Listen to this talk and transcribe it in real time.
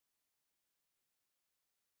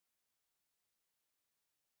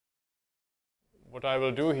what I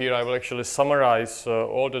will do here, I will actually summarize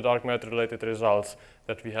all the dark matter related results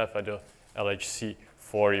that we have at the LHC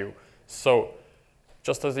for you. So,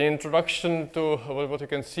 just as the introduction to what you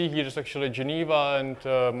can see here is actually Geneva and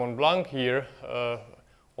Mont Blanc here.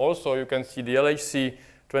 Also, you can see the LHC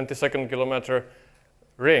 22nd kilometer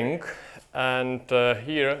ring, and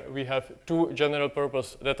here we have two general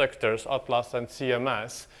purpose detectors, Atlas and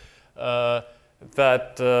CMS,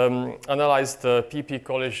 that analyzed PP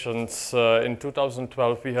collisions. In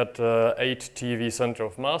 2012 we had 8 TeV center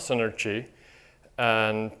of mass energy,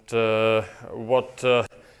 and what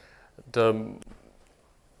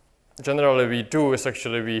generally we do is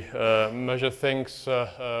actually we measure things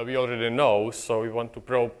we already know, so we want to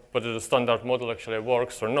probe whether the standard model actually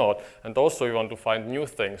works or not, and also we want to find new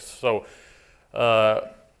things. So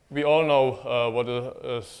we all know what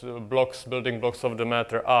the building blocks of the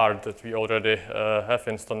matter are that we already have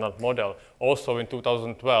in standard model. Also in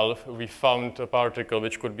 2012 we found a particle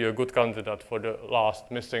which could be a good candidate for the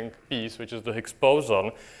last missing piece, which is the Higgs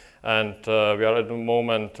boson. And we are at the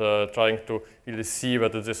moment trying to really see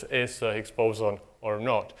whether this is a Higgs boson or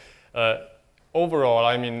not. Overall,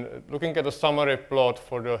 I mean, looking at the summary plot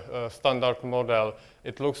for the standard model,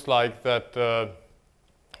 it looks like that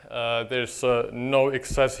there's no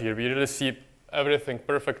excess here. We really see everything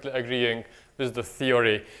perfectly agreeing with the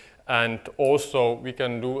theory. And also, we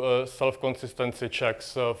can do self-consistency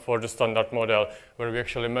checks for the standard model, where we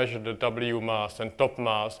actually measure the W mass and top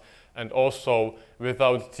mass. And also,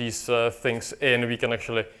 without these things in, we can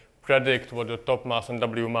actually predict what the top mass and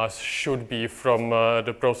W mass should be from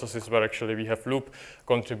the processes where actually we have loop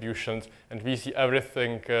contributions. And we see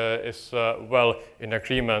everything is well in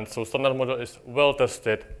agreement. So standard model is well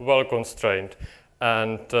tested, well constrained,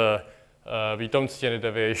 and we don't see any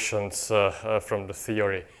deviations from the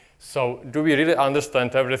theory. So do we really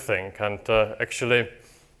understand everything? And actually,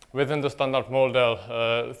 within the standard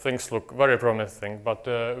model, things look very promising, but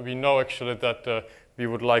we know actually that we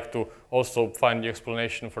would like to also find the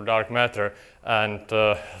explanation for dark matter, and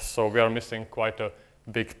so we are missing quite a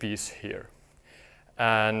big piece here.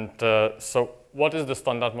 And so what is the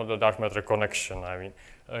standard model dark matter connection? I mean,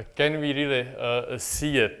 can we really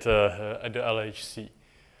see it at the LHC?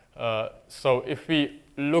 So if we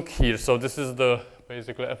look here, so this is the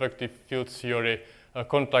basically effective field theory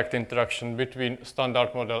contact interaction between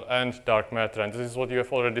standard model and dark matter, and this is what you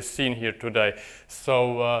have already seen here today.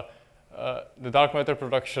 So the dark matter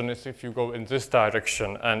production is if you go in this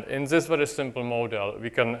direction, and in this very simple model we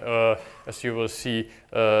can, as you will see,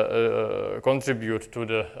 contribute to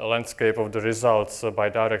the landscape of the results by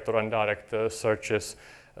direct or indirect searches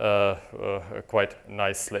quite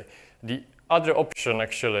nicely. The other option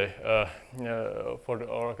actually,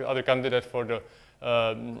 or the other candidate for the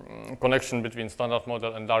connection between standard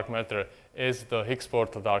model and dark matter is the Higgs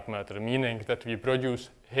portal dark matter, meaning that we produce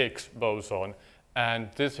Higgs boson, and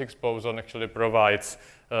this Higgs boson actually provides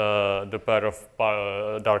the pair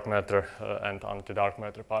of dark matter and anti-dark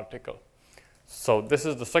matter particle. So this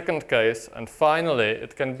is the second case, and finally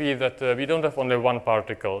it can be that we don't have only one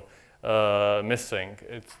particle missing.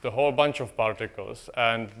 It's the whole bunch of particles,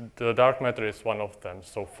 and the dark matter is one of them.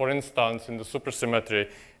 So for instance, in the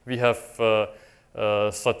supersymmetry we have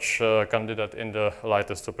such candidate in the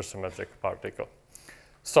lightest supersymmetric particle.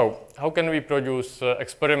 So how can we produce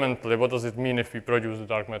experimentally, what does it mean if we produce the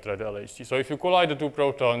dark matter at the LHC? So if you collide the two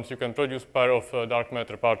protons, you can produce pair of dark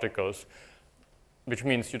matter particles, which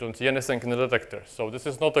means you don't see anything in the detector. So this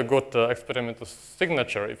is not a good experimental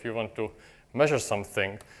signature if you want to measure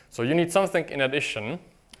something. So you need something in addition,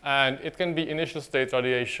 and it can be initial state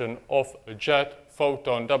radiation of a jet,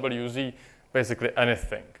 photon, WZ, basically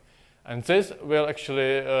anything. And this will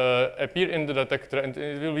actually appear in the detector, and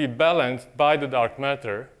it will be balanced by the dark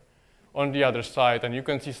matter on the other side. And you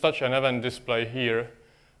can see such an event display here,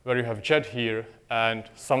 where you have jet here and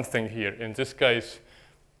something here. In this case,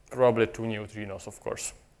 probably 2 neutrinos, of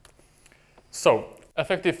course. So,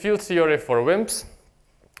 effective field theory for WIMPs.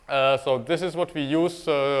 So this is what we use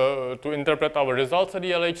to interpret our results at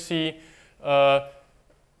the LHC.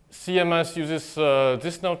 CMS uses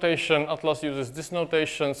this notation, Atlas uses this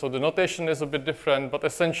notation, so the notation is a bit different, but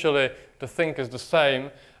essentially the thing is the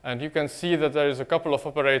same. And you can see that there is a couple of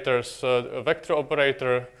operators, a vector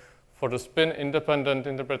operator for the spin-independent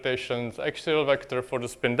interpretations, axial vector for the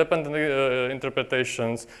spin-dependent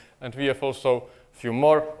interpretations, and we have also a few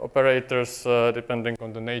more operators depending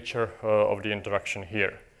on the nature of the interaction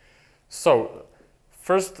here. So,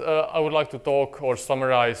 first, I would like to talk or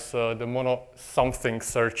summarize the mono-something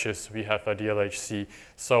searches we have at the LHC.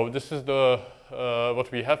 So this is the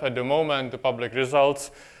what we have at the moment, the public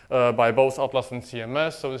results by both Atlas and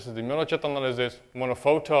CMS. So this is the monojet analysis,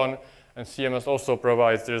 monophoton, and CMS also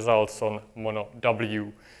provides the results on mono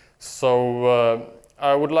W. So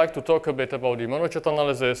I would like to talk a bit about the monojet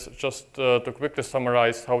analysis, just to quickly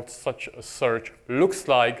summarize how such a search looks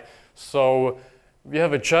like. So we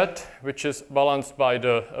have a jet which is balanced by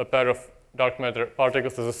a pair of dark matter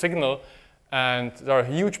particles as a signal, and there are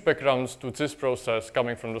huge backgrounds to this process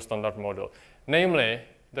coming from the standard model. Namely,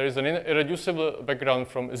 there is an irreducible background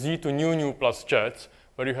from Z to nu plus jets,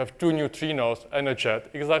 where you have two neutrinos and a jet,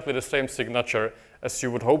 exactly the same signature as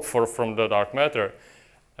you would hope for from the dark matter.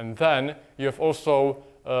 And then you have also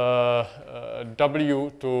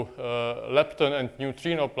W to lepton and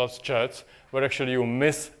neutrino plus jets, where actually you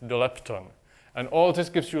miss the lepton. And all this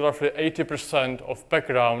gives you roughly 80% of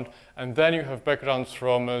background, and then you have backgrounds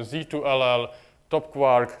from Z to LL, top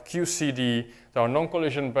quark, QCD, there are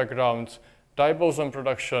non-collision backgrounds, diboson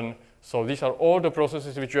production. So these are all the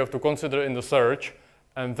processes which you have to consider in the search,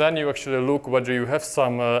 and then you actually look whether you have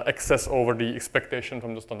some excess over the expectation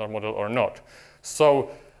from the standard model or not.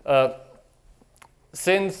 So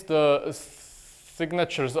since the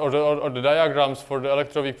signatures or the diagrams for the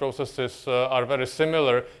electroweak processes are very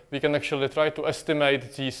similar, we can actually try to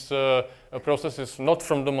estimate these processes not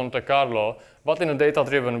from the Monte Carlo, but in a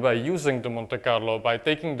data-driven way using the Monte Carlo by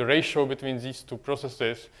taking the ratio between these two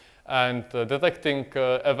processes and detecting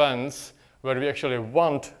events where we actually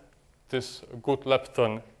want this good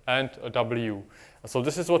lepton and a W. So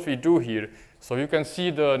this is what we do here. So you can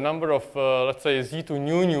see the number of, let's say, Z to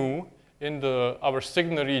nu in our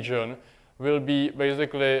signal region will be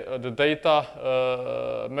basically the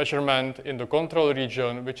data measurement in the control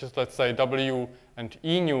region, which is, let's say, W and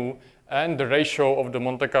E nu, and the ratio of the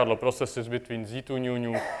Monte Carlo processes between Z to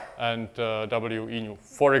nu and W E nu.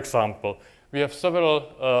 For example, we have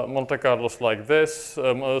several Monte Carlos like this,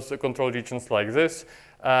 control regions like this,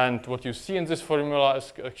 and what you see in this formula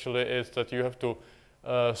is that you have to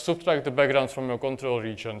subtract the backgrounds from your control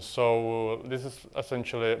region. So this is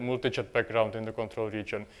essentially multi-jet background in the control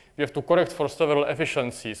region. We have to correct for several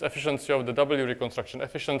efficiencies: efficiency of the W reconstruction,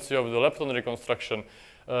 efficiency of the lepton reconstruction,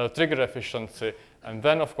 trigger efficiency, and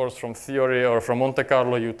then of course from theory or from Monte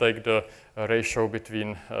Carlo you take the ratio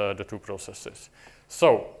between the two processes.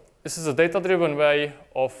 So this is a data-driven way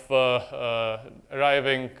of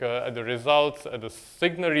arriving at the results at the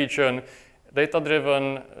signal region.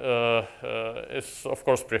 Data-driven is, of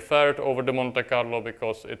course, preferred over the Monte Carlo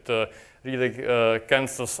because it really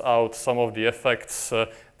cancels out some of the effects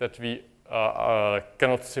that we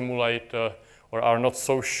cannot simulate or are not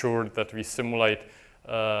so sure that we simulate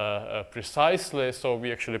precisely. So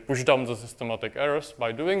we actually push down the systematic errors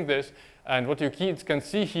by doing this. And what you can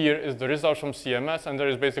see here is the result from CMS, and there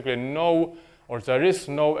is basically no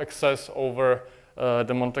excess over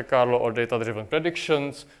the Monte Carlo or data-driven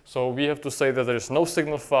predictions. So we have to say that there is no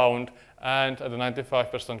signal found, and at the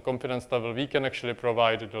 95% confidence level, we can actually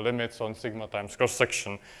provide the limits on sigma times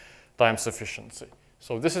cross-section times efficiency.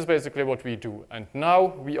 So this is basically what we do. And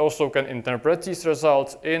now we also can interpret these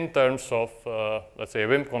results in terms of, let's say,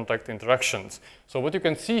 WIMP contact interactions. So what you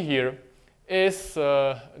can see here is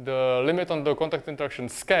the limit on the contact interaction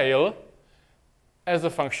scale as a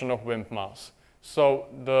function of WIMP mass. So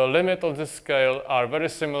the limit of this scale are very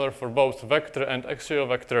similar for both vector and axial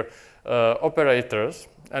vector operators,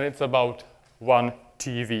 and it's about 1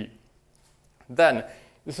 TeV. Then,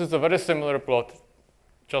 this is a very similar plot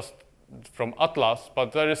just from Atlas,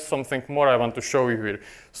 but there is something more I want to show you here.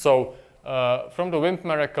 So from the WIMP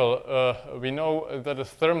miracle, we know that the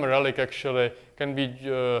thermal relic actually can be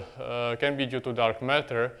due to dark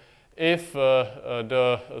matter if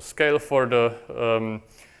the scale for the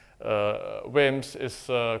WIMPs is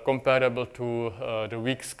comparable to the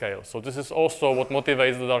weak scale. So this is also what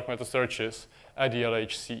motivates the dark matter searches at the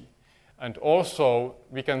LHC. And also,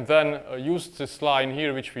 we can then use this line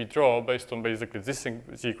here, which we draw based on basically this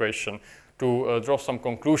equation, to draw some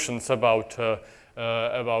conclusions about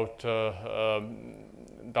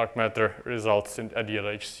dark matter results at the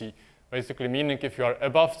LHC. Basically meaning if you are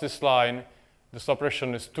above this line, the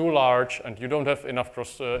suppression is too large and you don't have enough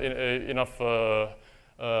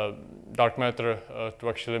dark matter to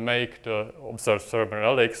actually make the observed thermal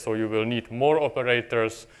relic, so you will need more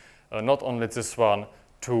operators, not only this one,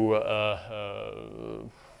 to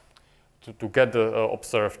get the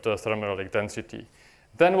observed thermal relic density.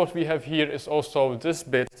 Then what we have here is also this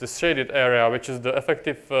bit, this shaded area, which is the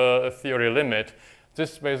effective theory limit.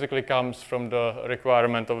 This basically comes from the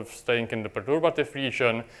requirement of staying in the perturbative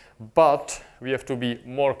region, but we have to be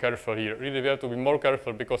more careful here. Really, we have to be more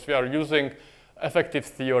careful because we are using effective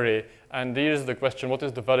theory, and here is the question: what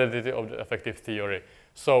is the validity of the effective theory?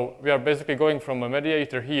 So we are basically going from a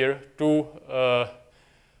mediator here to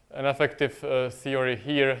an effective theory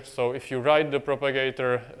here. So if you write the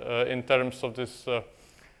propagator in terms of this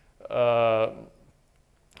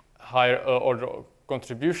higher order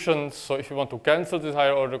contributions, so if you want to cancel this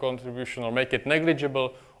higher order contribution or make it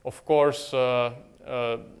negligible, of course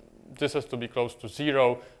this has to be close to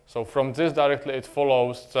 0. So from this directly it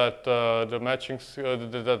follows that the matching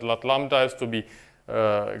that lambda has to be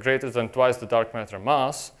greater than twice the dark matter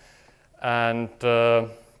mass, and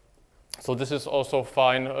so this is also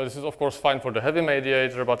fine. This is of course fine for the heavy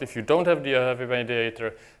mediator, but if you don't have the heavy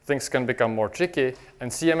mediator, things can become more tricky.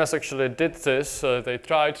 And CMS actually did this. They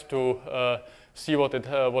tried to see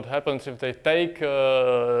what happens if they take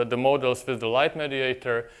the models with the light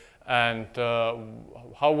mediator, and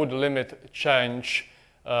how would the limit change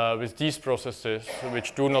with these processes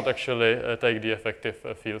which do not actually take the effective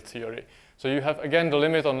field theory. So you have again the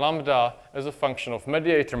limit on lambda as a function of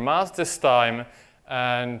mediator mass this time,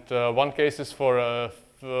 and one case is for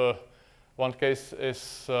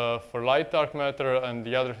light dark matter, and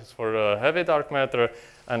the other is for heavy dark matter.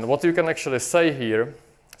 And what you can actually say here,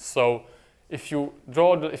 so if you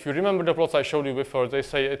remember the plots I showed you before, they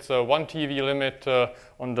say it's a 1 TeV limit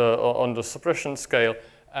on the suppression scale,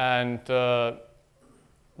 and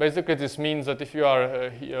basically this means that if you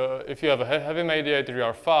have a heavy mediator, you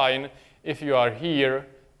are fine. If you are here,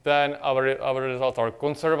 then our results are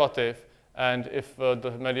conservative, and if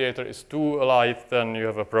the mediator is too light, then you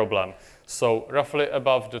have a problem. So roughly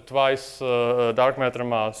above the twice dark matter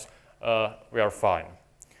mass, we are fine.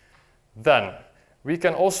 Then we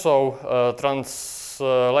can also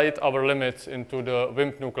translate our limits into the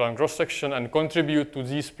WIMP nuclear cross-section and contribute to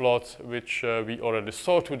these plots, which we already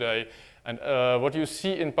saw today. And what you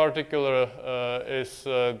see in particular is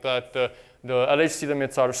that the LHC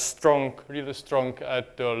limits are strong, really strong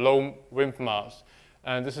at the low WIMP mass.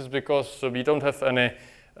 And this is because we don't have any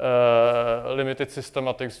limited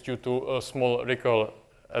systematics due to a small recoil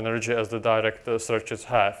energy as the direct searches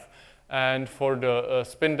have. And for the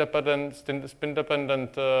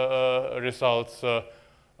spin-dependent results, the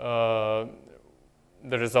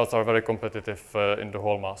results are very competitive in the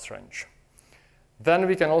whole mass range. Then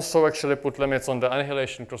we can also actually put limits on the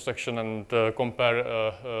annihilation cross-section and compare,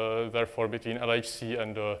 therefore, between LHC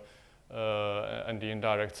and the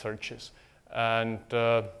indirect searches. And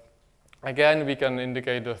again, we can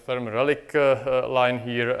indicate the thermal relic line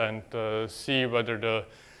here and see whether the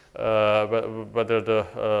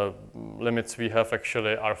limits we have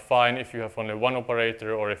actually are fine if you have only one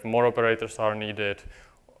operator or if more operators are needed,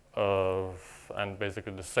 and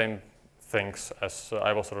basically the same things as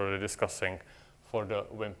I was already discussing for the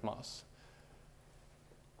WIMP mass.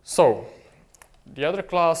 So the other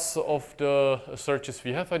class of the searches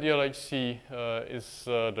we have at the LHC is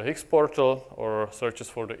the Higgs portal, or searches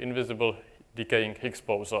for the invisible decaying Higgs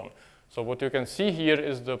boson. So what you can see here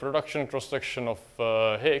is the production cross-section of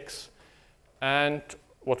Higgs, and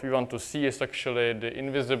what we want to see is actually the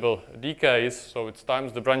invisible decays, so it's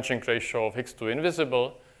times the branching ratio of Higgs to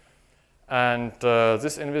invisible, and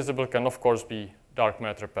this invisible can of course be dark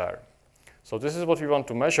matter pair. So this is what we want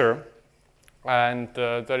to measure, and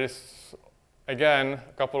there is again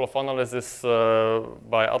a couple of analyses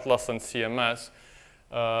by Atlas and CMS.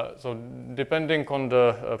 So depending on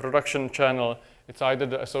the production channel, it's either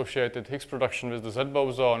the associated Higgs production with the Z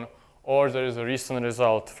boson, or there is a recent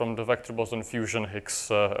result from the vector boson fusion Higgs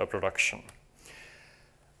production.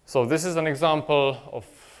 So this is an example of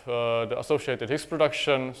the associated Higgs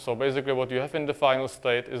production. So basically what you have in the final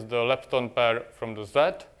state is the lepton pair from the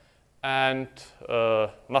Z and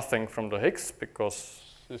nothing from the Higgs, because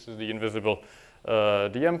this is the invisible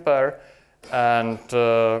DM pair. And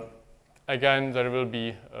again, there will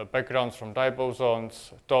be backgrounds from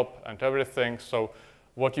dibosons, top, and everything. So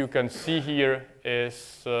what you can see here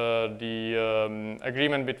is the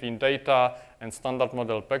agreement between data and standard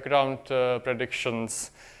model background predictions.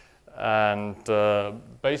 And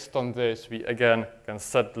based on this, we again can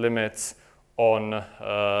set limits on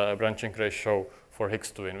branching ratio for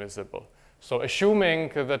Higgs to invisible. So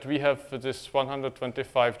assuming that we have this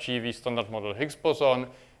 125 GeV standard model Higgs boson,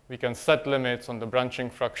 we can set limits on the branching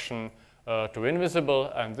fraction to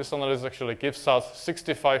invisible, and this analysis actually gives us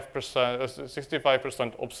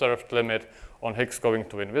 65% observed limit on Higgs going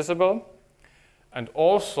to invisible. And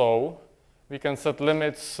also, we can set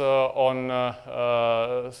limits on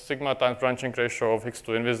sigma times branching ratio of Higgs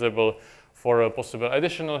to invisible for a possible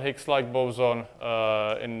additional Higgs-like boson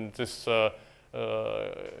in this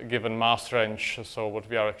given mass range. So what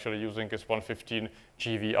we are actually using is 115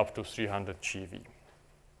 GeV up to 300 GeV.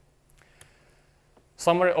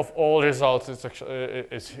 Summary of all results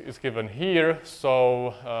is given here.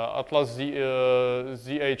 So Atlas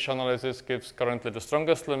ZH analysis gives currently the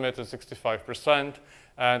strongest limit at 65%.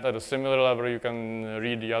 And at a similar level, you can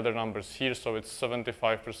read the other numbers here. So it's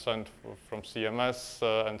 75% from CMS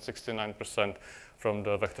and 69% from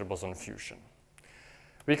the vector boson fusion.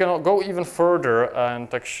 We can go even further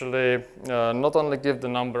and actually not only give the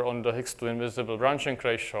number on the Higgs to invisible branching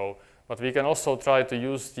ratio, but we can also try to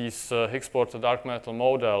use these Higgs-boson dark matter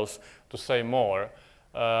models to say more.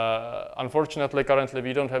 Unfortunately, currently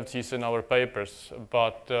we don't have these in our papers,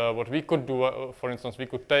 but what we could do, for instance, we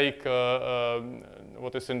could take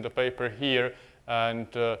what is in the paper here and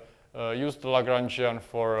use the Lagrangian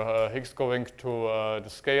for Higgs going to the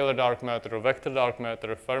scalar dark matter, vector dark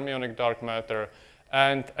matter, fermionic dark matter,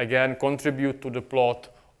 and again contribute to the plot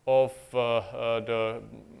of the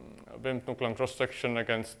WIMP nucleon cross-section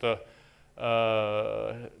against the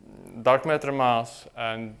dark matter mass.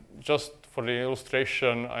 And just for the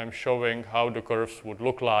illustration, I'm showing how the curves would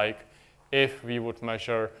look like if we would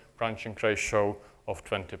measure branching ratio of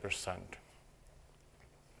 20%.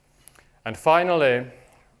 And finally,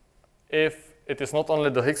 if it is not only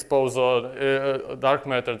the Higgs boson dark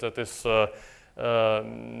matter that is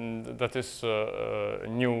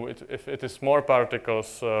new, if it is more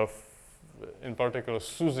particles, in particular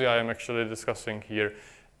SUSY I am actually discussing here,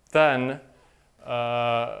 then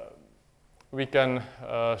we can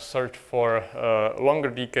search for longer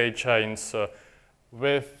decay chains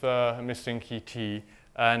with missing ET,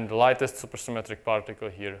 and the lightest supersymmetric particle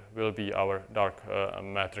here will be our dark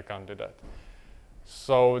matter candidate.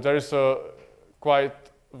 So there is a quite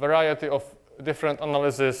variety of different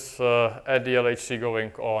analysis at the LHC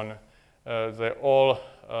going on. They all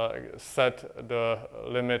set the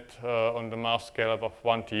limit on the mass scale above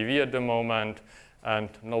 1 TeV at the moment, and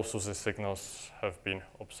no SUSY signals have been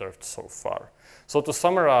observed so far. So to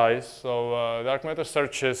summarize, so dark matter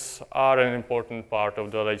searches are an important part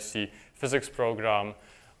of the LHC physics program.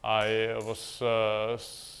 I was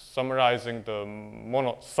summarizing the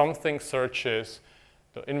mono-something searches,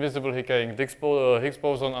 the invisible decaying Higgs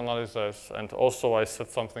boson analysis, and also I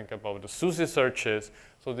said something about the SUSY searches.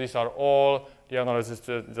 So these are all the analyses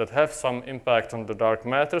that have some impact on the dark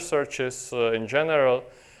matter searches in general.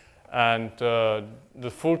 And the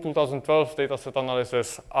full 2012 dataset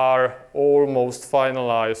analysis are almost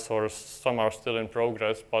finalized, or some are still in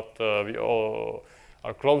progress, but we all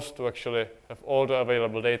are close to actually have all the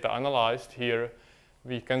available data analyzed here.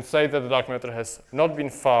 We can say that the dark matter has not been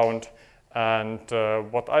found, and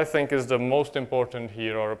what I think is the most important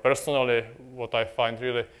here, or personally what I find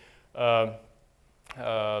really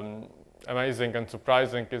amazing and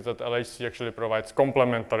surprising, is that LHC actually provides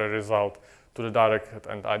complementary result to the direct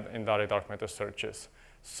and indirect dark matter searches.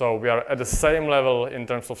 So we are at the same level in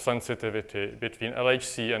terms of sensitivity between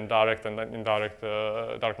LHC and direct and indirect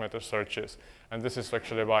dark matter searches. And this is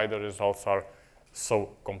actually why the results are so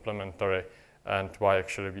complementary, and why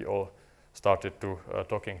actually we all started to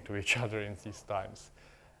talking to each other in these times.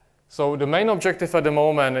 So the main objective at the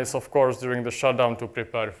moment is, of course, during the shutdown to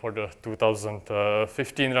prepare for the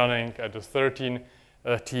 2015 running at the 13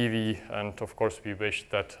 TeV, and of course we wish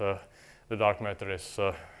that the dark matter is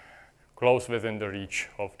close within the reach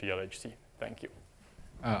of the LHC. Thank you.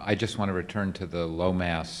 I just want to return to the low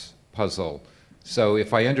mass puzzle. So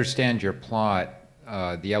if I understand your plot,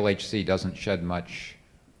 the LHC doesn't shed much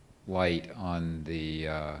light on the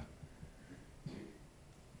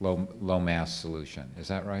low mass solution. Is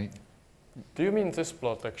that right? Do you mean this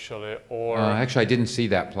plot actually, or? Actually, I didn't see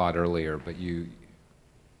that plot earlier, but you,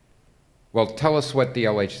 well, tell us what the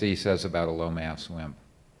LHC says about a low mass WIMP.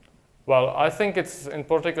 Well, I think it's in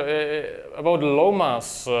particular about the low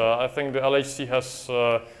mass. I think the LHC has,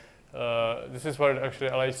 this is where actually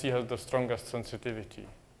LHC has the strongest sensitivity.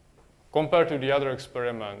 Compared to the other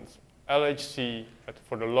experiments, LHC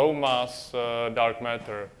for the low mass dark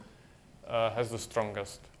matter has the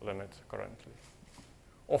strongest limit currently.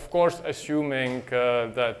 Of course, assuming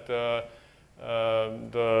that the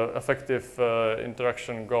effective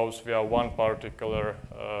interaction goes via one particular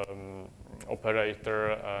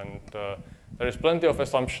operator, and there is plenty of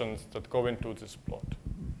assumptions that go into this plot.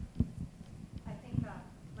 I think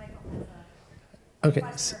Michael has a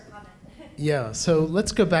question or comment. Yeah, so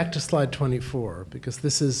let's go back to slide 24, because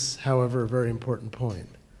this is, however, a very important point.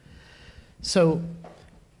 So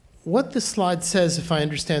what the slide says, if I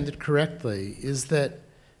understand it correctly, is that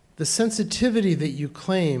the sensitivity that you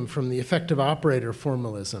claim from the effective operator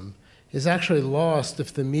formalism is actually lost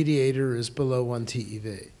if the mediator is below 1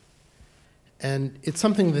 TeV. And it's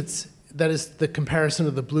something that is the comparison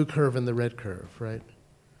of the blue curve and the red curve, right?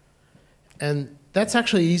 And that's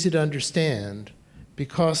actually easy to understand,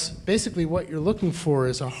 because basically what you're looking for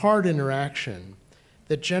is a hard interaction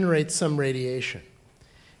that generates some radiation.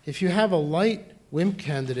 If you have a light WIMP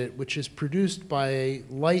candidate which is produced by a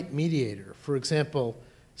light mediator, for example,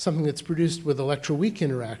 something that's produced with electroweak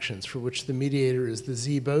interactions for which the mediator is the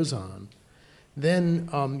Z boson, then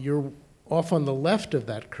you're off on the left of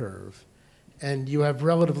that curve and you have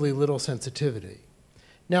relatively little sensitivity.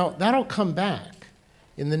 Now, that'll come back.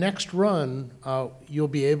 In the next run, you'll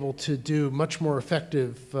be able to do much more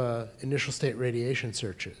effective initial state radiation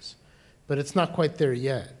searches, but it's not quite there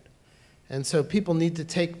yet. And so people need to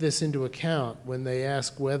take this into account when they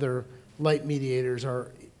ask whether light mediators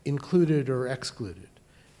are included or excluded.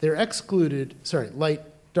 They're excluded, light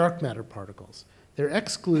dark matter particles. They're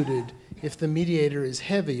excluded if the mediator is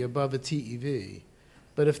heavy above a TeV,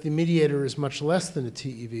 but if the mediator is much less than a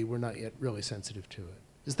TeV, we're not yet really sensitive to it.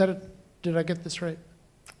 Is that did I get this right?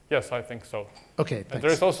 Yes, I think so. Okay, thanks. And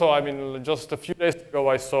there is also, I mean, just a few days ago,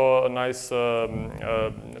 I saw a nice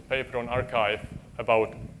paper on Archive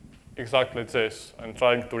about exactly this, and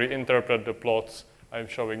trying to reinterpret the plots I'm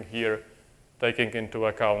showing here, taking into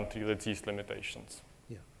account these limitations.